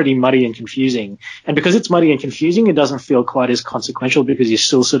is all pretty muddy and confusing. And because it's muddy and confusing, it doesn't feel quite as consequential because you're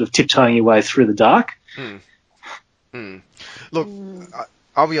still sort of tiptoeing your way through the dark. Look,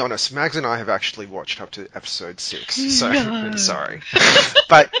 I'll be honest, Mags and I have actually watched up to episode 6, so I'm sorry.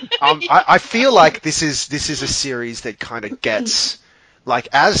 But I feel like this is a series that kind of gets, like,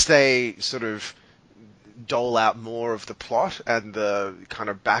 as they sort of dole out more of the plot and the kind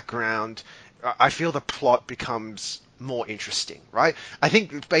of background, I feel the plot becomes more interesting, right? I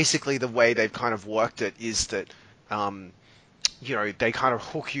think basically the way they've kind of worked it is that they kind of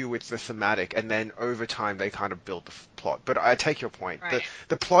hook you with the thematic, and then over time they kind of build the plot. But I take your point. Right.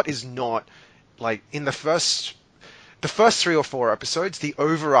 The plot is not, like, in the first 3 or 4 episodes, the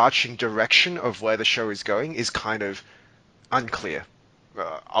overarching direction of where the show is going is kind of unclear.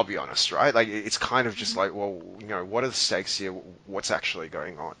 I'll be honest, right? Like, it's kind of just like, well, what are the stakes here? What's actually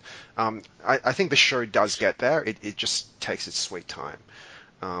going on? I think the show does get there. It just takes its sweet time.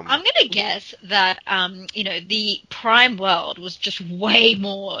 I'm going to guess that, the Prime world was just way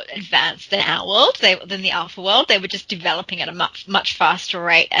more advanced than our world, than the Alpha world. They were just developing at a much, much faster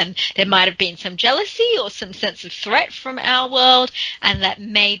rate, and there might have been some jealousy or some sense of threat from our world, and that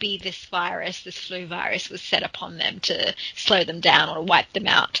maybe this flu virus, was set upon them to slow them down or wipe them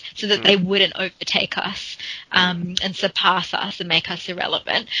out so that they wouldn't overtake us and surpass us and make us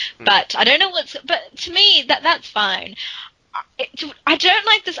irrelevant. But I don't know but to me, that's fine. I don't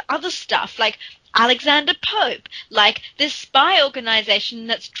like this other stuff, like Alexander Pope, like this spy organization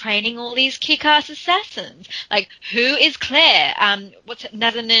that's training all these kick-ass assassins. Like, who is Claire?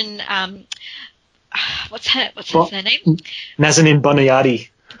 Nazanin? What's her name? Nazanin Boniadi.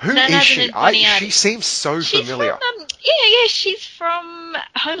 Who is she? She seems so familiar. From, she's from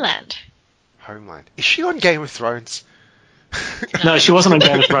Homeland. Homeland. Is she on Game of Thrones? No, she wasn't on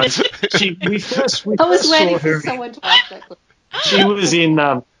Game of Thrones. I was waiting for someone to ask that question.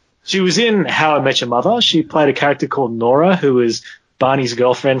 She was in How I Met Your Mother. She played a character called Nora, who was Barney's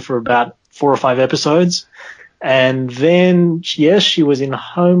girlfriend for about 4 or 5 episodes. And then, yes, she was in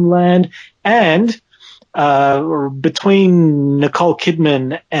Homeland. And between Nicole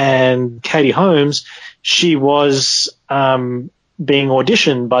Kidman and Katie Holmes, she was being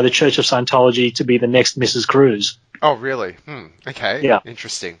auditioned by the Church of Scientology to be the next Mrs. Cruz. Oh, really? Okay. Yeah.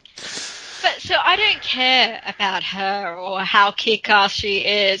 Interesting. But so I don't care about her or how kick-ass she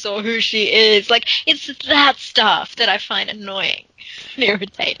is or who she is. Like, it's that stuff that I find annoying and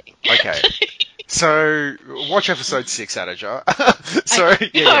irritating. Okay. So watch episode 6, Anaja.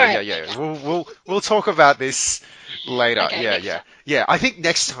 We'll talk about this later. Okay, Yeah. I think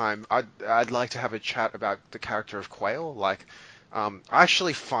next time I'd like to have a chat about the character of Quayle. Like, I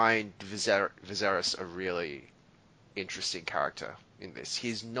actually find Viserys a really interesting character in this.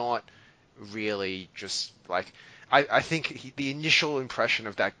 He's not really just like, I think the initial impression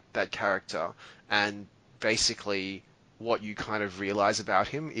of that character and basically what you kind of realize about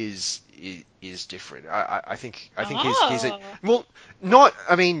him is different. I think he's a, well, not,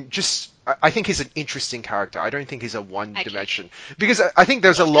 I mean, just, I think he's an interesting character. I don't think he's a one dimension, because I think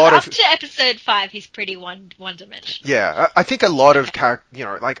there's a lot of, up to episode 5 he's pretty one dimension. Yeah, I think a lot of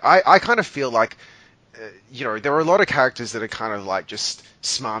character, like I kind of feel like, there are a lot of characters that are kind of like just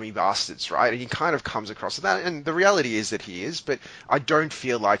smarmy bastards, right? And he kind of comes across with that, and the reality is that he is, but I don't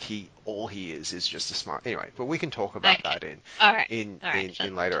feel like all he is just a smart. Anyway, but we can talk about that in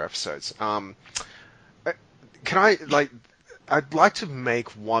later episodes. Can I'd like to make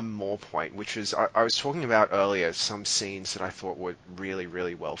one more point, which is I was talking about earlier some scenes that I thought were really,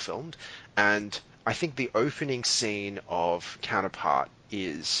 really well filmed, and I think the opening scene of Counterpart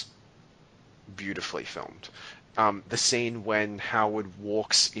is beautifully filmed. The scene when Howard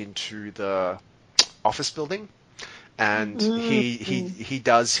walks into the office building and he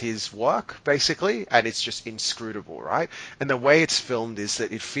does his work basically, and it's just inscrutable, right? And the way it's filmed is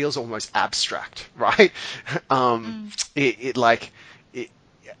that it feels almost abstract, right? The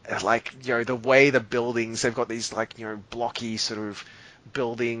way the buildings, they've got these like blocky sort of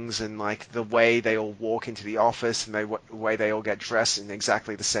buildings and like the way they all walk into the office and the way they all get dressed in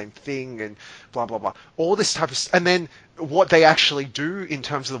exactly the same thing and blah blah blah, all this type of and then what they actually do in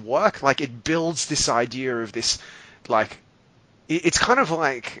terms of the work, like it builds this idea of this, like it's kind of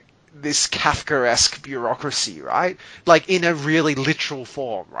like this Kafkaesque bureaucracy, right? Like in a really literal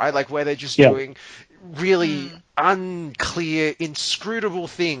form, right? Like where they're just doing really unclear, inscrutable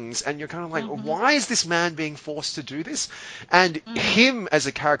things, and you're kind of like, why is this man being forced to do this? And him as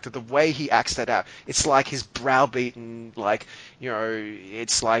a character, the way he acts that out, it's like his browbeaten, like,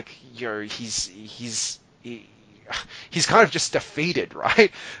 it's like, he's kind of just defeated,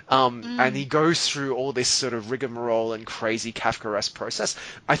 right? And he goes through all this sort of rigmarole and crazy Kafkaesque process.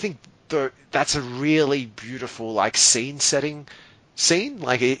 I think that's a really beautiful, like, scene.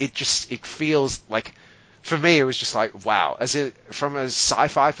 Like, it feels like, for me, it was just like, wow. From a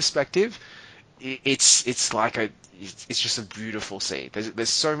sci-fi perspective, it's just a beautiful scene. There's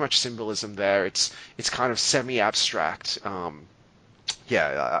so much symbolism there. It's kind of semi-abstract. I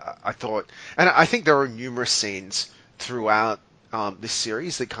thought, and I think there are numerous scenes throughout this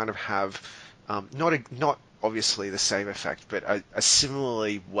series that kind of have not obviously the same effect, but a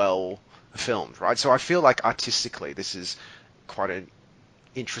similarly well filmed, right? So I feel like artistically this is quite an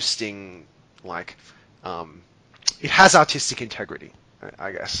interesting, like, it has artistic integrity,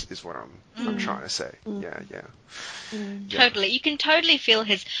 I guess, is what I'm trying to say. Yeah. Totally. You can totally feel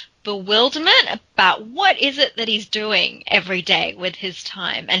his bewilderment about what is it that he's doing every day with his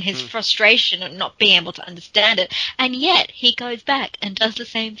time, and his frustration at not being able to understand it. And yet he goes back and does the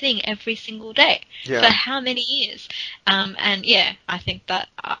same thing every single day for how many years? I think that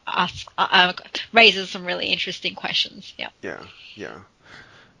raises some really interesting questions. Yeah.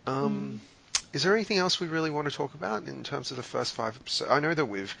 Is there anything else we really want to talk about in terms of the first 5 episodes? I know that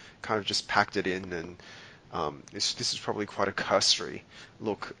we've kind of just packed it in, and this is probably quite a cursory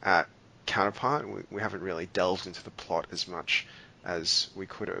look at Counterpart. We haven't really delved into the plot as much as we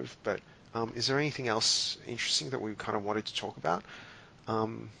could have, but is there anything else interesting that we kind of wanted to talk about?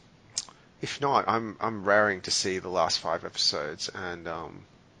 If not, I'm raring to see the last 5 episodes and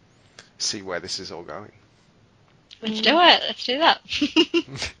see where this is all going. Let's do it. Let's do that.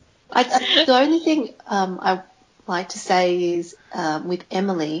 The only thing I like to say is with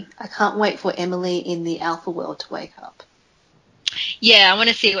Emily, I can't wait for Emily in the Alpha world to wake up. Yeah, I want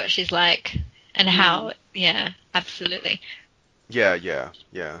to see what she's like and how. Yeah, absolutely. Yeah.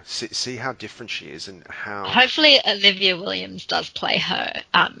 See how different she is and how. Hopefully, Olivia Williams does play her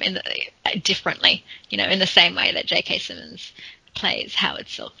differently. In the same way that J.K. Simmons plays Howard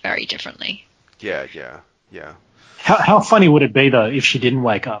Silk very differently. Yeah. How funny would it be though if she didn't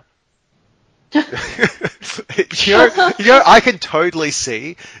wake up? I can totally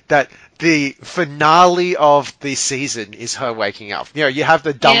see that the finale of the season is her waking up. You have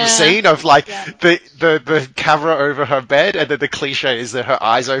the dumb scene of like the camera over her bed, and then the cliche is that her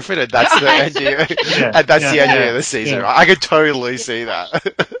eyes open, and that's the ending. And that's the ending of the season. Yeah. I could totally see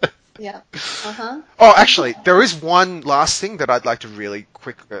that. Yeah. Oh, actually, there is one last thing that I'd like to really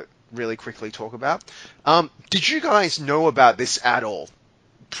quickly talk about. Did you guys know about this at all?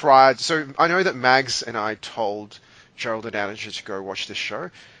 So I know that Mags and I told Gerald and Anaja to go watch this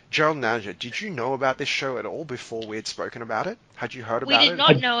show. Gerald and Anaja, did you know about this show at all before we had spoken about it? Had you heard about it? We did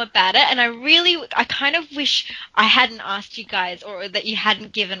not know about it, and I kind of wish I hadn't asked you guys, or that you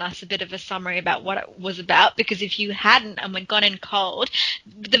hadn't given us a bit of a summary about what it was about, because if you hadn't and we'd gone in cold,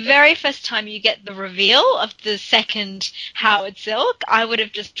 the very first time you get the reveal of the second Howard Silk, I would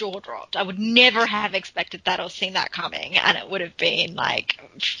have just jaw dropped. I would never have expected that or seen that coming, and it would have been like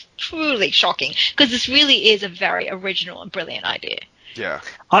truly shocking, because this really is a very original and brilliant idea. Yeah,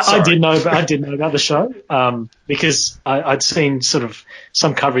 I did know about the show because I'd seen sort of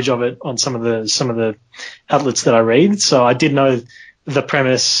some coverage of it on some of the outlets that I read. So I did know the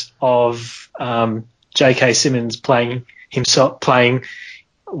premise of J.K. Simmons playing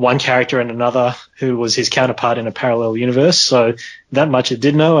one character and another who was his counterpart in a parallel universe. So that much I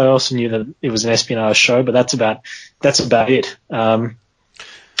did know. I also knew that it was an espionage show, but that's about it.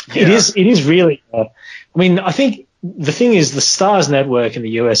 It is really. I think. The thing is, the Starz network in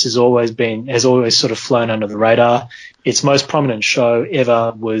the US has always sort of flown under the radar. Its most prominent show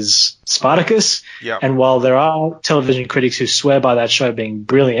ever was Spartacus. Yep. And while there are television critics who swear by that show being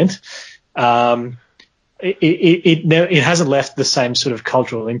brilliant, it hasn't left the same sort of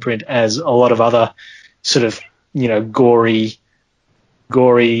cultural imprint as a lot of other sort of, gory,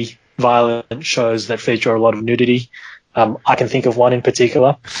 violent shows that feature a lot of nudity. I can think of one in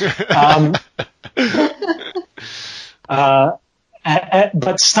particular. But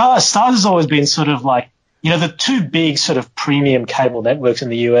Starz has always been sort of like the two big sort of premium cable networks in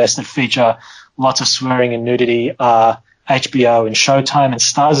the US that feature lots of swearing and nudity are HBO and Showtime, and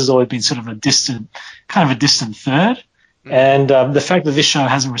Starz has always been sort of a distant third. And the fact that this show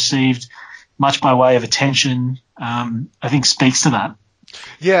hasn't received much by way of attention, I think speaks to that.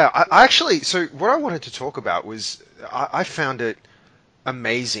 Yeah, I actually, so what I wanted to talk about was I found it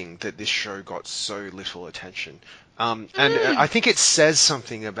amazing that this show got so little attention. And I think it says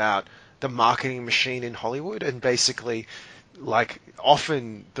something about the marketing machine in Hollywood, and basically, like,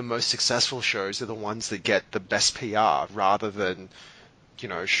 often the most successful shows are the ones that get the best PR rather than,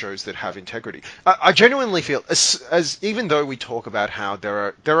 shows that have integrity. I genuinely feel, as even though we talk about how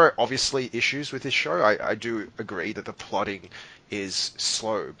there are obviously issues with this show, I do agree that the plotting is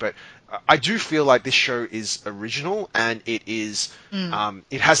slow, but I do feel like this show is original and it is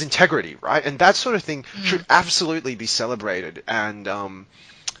it has integrity, right? And that sort of thing should absolutely be celebrated and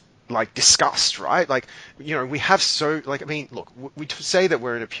like discussed, right? Like, we have look, we say that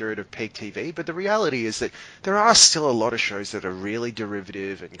we're in a period of peak TV, but the reality is that there are still a lot of shows that are really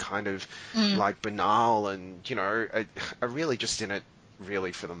derivative and kind of like banal and, are really just in it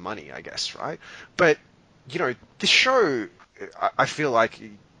really for the money, I guess, right? But, this show, I feel like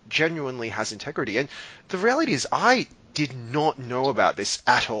genuinely has integrity. And the reality is I did not know about this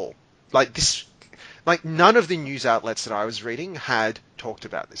at all. Like none of the news outlets that I was reading had talked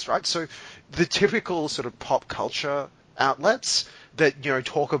about this, right? So the typical sort of pop culture outlets that,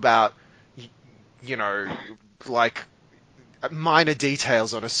 talk about, like minor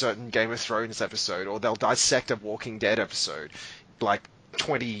details on a certain Game of Thrones episode, or they'll dissect a Walking Dead episode, like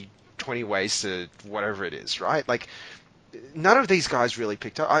 20 ways to whatever it is, right? Like, none of these guys really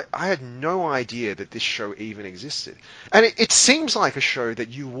picked up. I had no idea that this show even existed. And it seems like a show that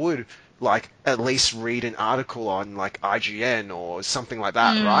you would, like, at least read an article on, like, IGN or something like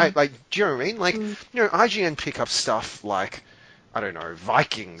that, right? Like, do you know what I mean? Like, IGN pick up stuff like, I don't know,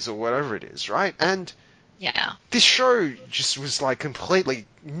 Vikings or whatever it is, right? And yeah, this show just was, like, completely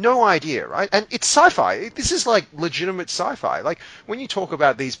no idea, right? And it's sci-fi. This is, like, legitimate sci-fi. Like, when you talk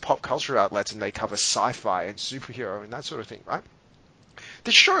about these pop culture outlets and they cover sci-fi and superhero and that sort of thing, right?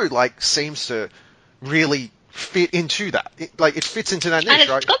 The show, like, seems to really fit into that. It fits into that niche, and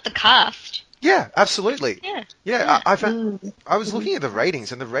it's right? got the cast. Yeah, absolutely. Yeah. I was looking at the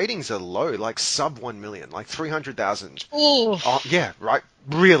ratings, and the ratings are low, like sub 1 million, like 300,000. Ooh. Yeah, right.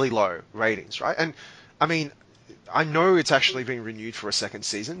 Really low ratings, right? And I mean, I know it's actually been renewed for a second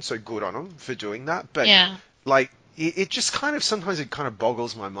season, so good on them for doing that. But like, it just kind of sometimes it kind of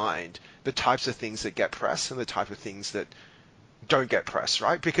boggles my mind the types of things that get press and the type of things that don't get press,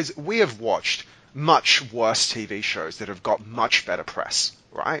 right? Because we have watched much worse TV shows that have got much better press,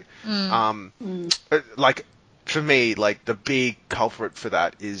 right? Like, for me, like, the big culprit for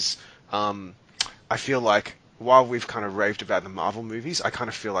that is, I feel like while we've kind of raved about the Marvel movies, I kind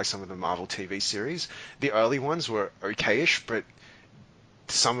of feel like some of the Marvel TV series, the early ones were okay-ish, but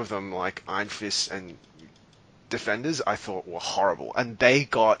some of them, like Iron Fist and Defenders, I thought were horrible. And they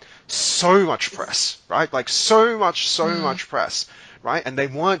got so much press, right? Like, so much press, right? And they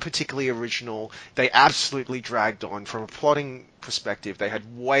weren't particularly original. They absolutely dragged on. From a plotting perspective, they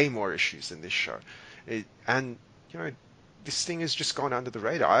had way more issues than this show. And, this thing has just gone under the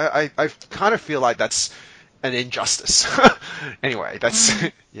radar. I kind of feel like that's an injustice. Anyway, that's,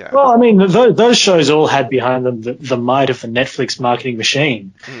 yeah. Well, I mean, those shows all had behind them the might of the Netflix marketing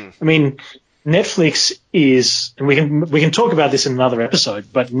machine. I mean, Netflix is, and we can talk about this in another episode,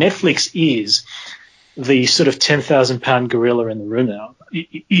 but Netflix is the sort of 10,000-pound gorilla in the room now.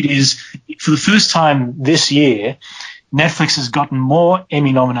 It is, for the first time this year, Netflix has gotten more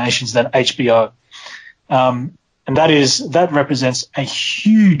Emmy nominations than HBO. And that represents a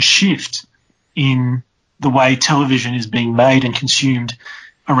huge shift in the way television is being made and consumed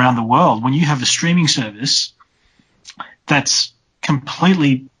around the world. When you have a streaming service that's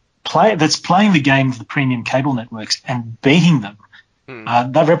completely that's playing the game of the premium cable networks and beating them,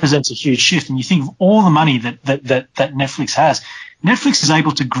 that represents a huge shift. And you think of all the money that Netflix has. Netflix is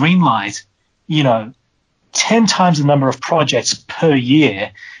able to greenlight, 10 times the number of projects per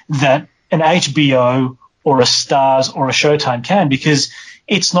year that an HBO or a Starz or a Showtime can, because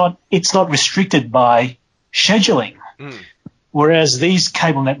it's not restricted by scheduling. Whereas these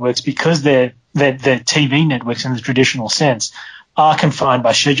cable networks, because they're TV networks in the traditional sense, are confined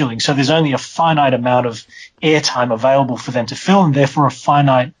by scheduling. So there's only a finite amount of airtime available for them to fill, and therefore a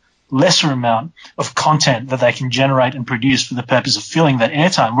finite lesser amount of content that they can generate and produce for the purpose of filling that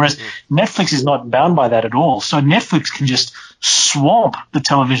airtime. Whereas Netflix is not bound by that at all. So Netflix can just swamp the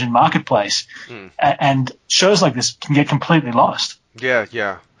television marketplace, and shows like this can get completely lost.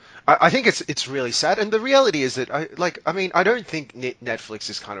 Yeah. I think it's really sad, and the reality is that I don't think Netflix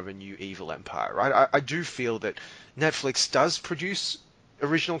is kind of a new evil empire, right? I do feel that Netflix does produce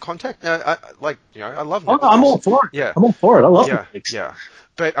original content. I love Oh, Netflix. I'm all for it. Yeah, I'm all for it. I love yeah, Netflix. yeah.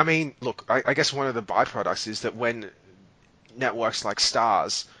 But I mean, look, I guess one of the byproducts is that when networks like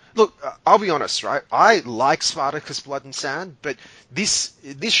Stars. Look, I'll be honest, right? I like Spartacus Blood and Sand, but this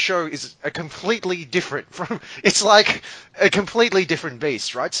show is a completely different from. It's like a completely different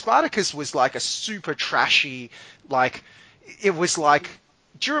beast, right? Spartacus was like a super trashy, like it was like.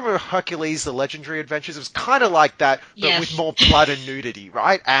 Do you remember Hercules: The Legendary Adventures? It was kind of like that, but with Yes. more blood and nudity,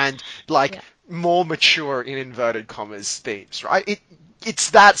 right? And like Yeah. more mature in inverted commas themes, right?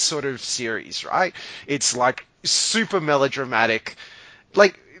 It's that sort of series, right? It's like super melodramatic.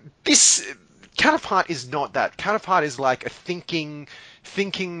 Like this Counterpart is not that. Counterpart is like a thinking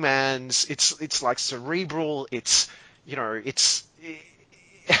man's. It's like cerebral. It's it's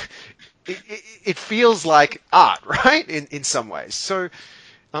it feels like art, right? In some ways. So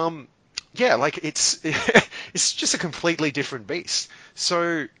yeah, like it's just a completely different beast.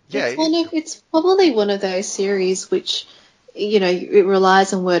 So yeah, It's probably one of those series which, it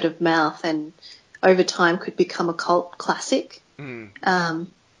relies on word of mouth and over time could become a cult classic.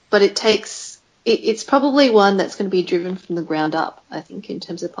 But it's probably one that's going to be driven from the ground up, I think, in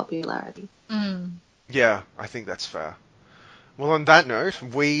terms of popularity. yeah, I think that's fair. Well, on that note,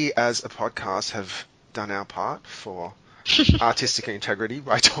 we as a podcast have done our part for artistic integrity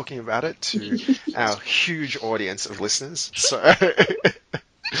by talking about it to our huge audience of listeners. So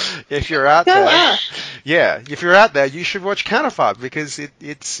if you're out Go there, us! if you're out there, you should watch Counterpart because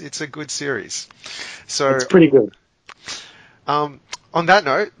it's a good series. So It's pretty good. on that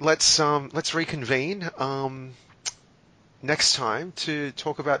note, let's reconvene next time to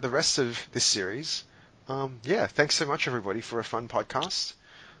talk about the rest of this series. Thanks so much, everybody, for a fun podcast.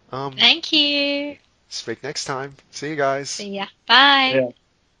 Thank you. Speak next time. See you guys. See ya. Bye. Yeah.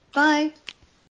 Bye.